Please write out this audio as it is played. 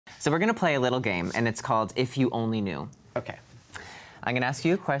So we're gonna play a little game, and it's called If You Only Knew. Okay. I'm gonna ask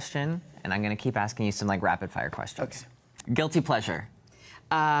you a question, and I'm gonna keep asking you some like rapid fire questions. Okay. Guilty pleasure.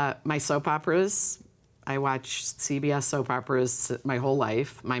 My soap operas. I watch CBS soap operas my whole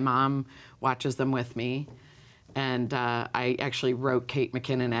life. My mom watches them with me. And I actually wrote Kate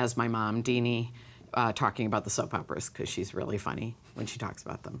McKinnon as my mom, Deanie, talking about the soap operas because she's really funny when she talks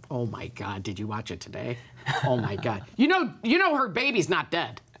about them. Oh my God, did you watch it today? Oh my God. You know her baby's not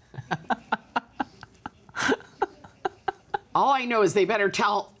dead. All I know is they better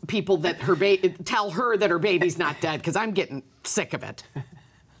tell people that tell her that her baby's not dead because I'm getting sick of it.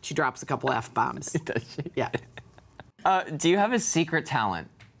 She drops a couple F-bombs. Does she? Yeah. Do you have a secret talent?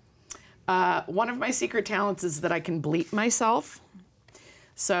 One of my secret talents is that I can bleep myself.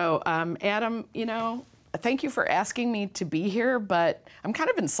 So, Adam, you know, thank you for asking me to be here, but I'm kind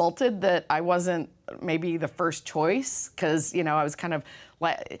of insulted that I wasn't maybe the first choice because, you know, I was kind of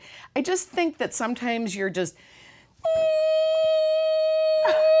like, I just think that sometimes you're just,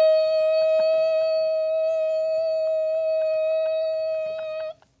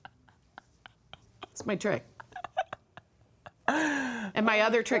 it's my trick. And my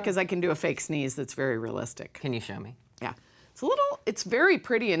other trick is I can do a fake sneeze that's very realistic. Can you show me? Yeah. It's very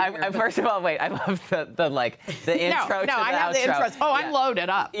pretty in here. First of all, wait, I love the intro to the outro. No, I have the intros. Oh, yeah. I'm loaded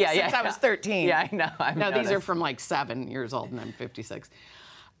up since I was 13. Yeah, I know. No, these are from like 7 years old and I'm 56.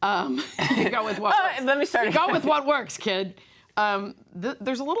 You go with what works. Let me start. You go with what works, kid.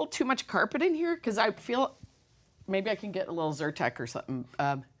 There's a little too much carpet in here because I feel maybe I can get a little Zyrtec or something.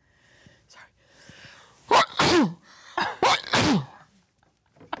 Sorry.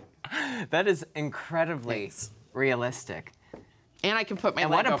 That is incredibly realistic. And I can put my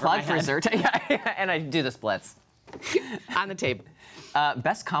and leg what a over plug my for head. Zyrtec. Yeah, and I do the splits. On the table.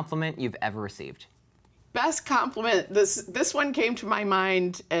 Best compliment you've ever received? Best compliment, this one came to my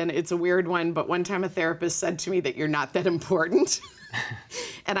mind, and it's a weird one, but one time a therapist said to me that you're not that important.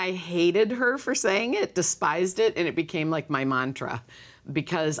 And I hated her for saying it, despised it, and it became like my mantra.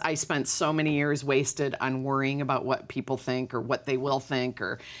 Because I spent so many years wasted on worrying about what people think or what they will think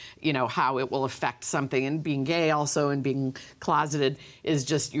or, you know, how it will affect something. And being gay also and being closeted is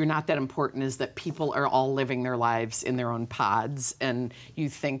just, you're not that important, is that people are all living their lives in their own pods. And you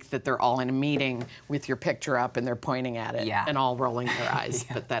think that they're all in a meeting with your picture up and they're pointing at it and all rolling their eyes.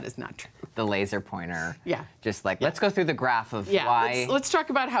 But that is not true. The laser pointer. Yeah. Just like, let's go through the graph of why. Let's talk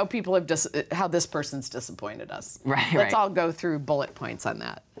about how people have how this person's disappointed us. Right, Let's all go through bullet points on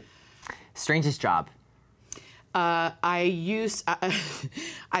that. Strangest job? I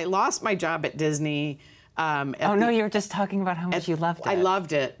lost my job at Disney. No, you were just talking about how much you loved it. I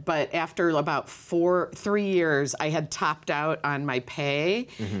loved it, but after about 3 years, I had topped out on my pay,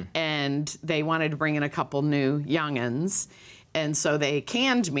 and they wanted to bring in a couple new young'uns. And so they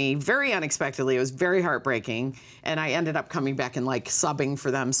canned me very unexpectedly. It was very heartbreaking. And I ended up coming back and like subbing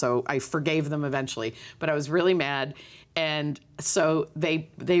for them. So I forgave them eventually. But I was really mad. And so they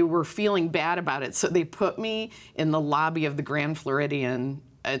were feeling bad about it. So they put me in the lobby of the Grand Floridian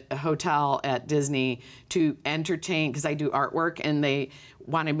hotel at Disney to entertain, because I do artwork. And they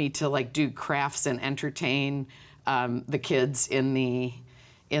wanted me to like do crafts and entertain the kids in the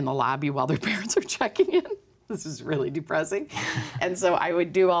lobby while their parents are checking in. This is really depressing. And so I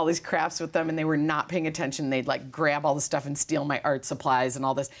would do all these crafts with them, and they were not paying attention. They'd like grab all the stuff and steal my art supplies and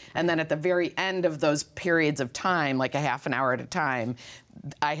all this. And then at the very end of those periods of time, like a half an hour at a time,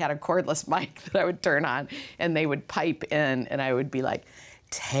 I had a cordless mic that I would turn on, and they would pipe in, and I would be like,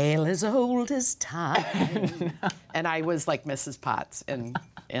 "Tale as old as time." And I was like Mrs. Potts in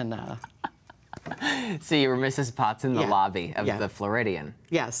So you were Mrs. Potts in the lobby of the Floridian.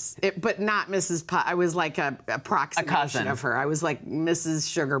 Yes, but not Mrs. Potts. I was like a approximation of her. I was like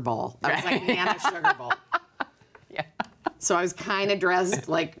Mrs. Sugar Bowl. I was like Nana Sugar Bowl. Yeah. So I was kind of dressed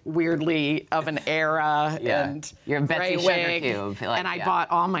like weirdly of an era and you're a Betsy gray wig. Sugar Cube. Like, and I bought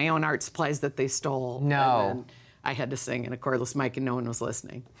all my own art supplies that they stole. No. And then I had to sing in a cordless mic and no one was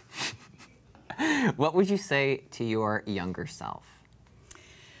listening. What would you say to your younger self?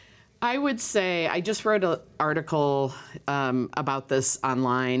 I would say, I just wrote an article about this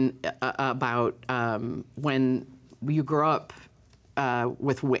online about when you grow up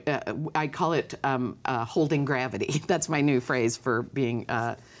with, I call it holding gravity. That's my new phrase for being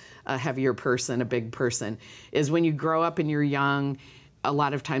a heavier person, a big person, is when you grow up and you're young, a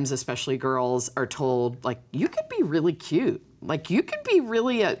lot of times, especially girls, are told, like, you could be really cute. Like, you could be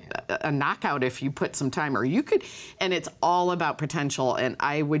really a knockout if you put some time, or you could, and it's all about potential. And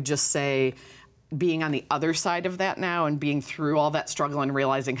I would just say, being on the other side of that now and being through all that struggle and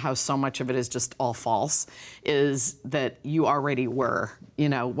realizing how so much of it is just all false, is that you already were. You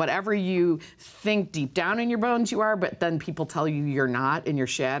know, whatever you think deep down in your bones you are, but then people tell you you're not and you're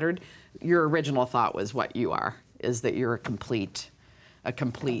shattered, your original thought was what you are, is that you're a complete,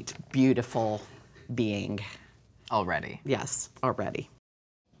 beautiful being. Already. Yes, already.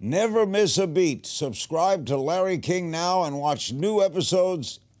 Never miss a beat. Subscribe to Larry King Now and watch new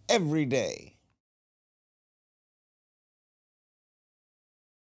episodes every day.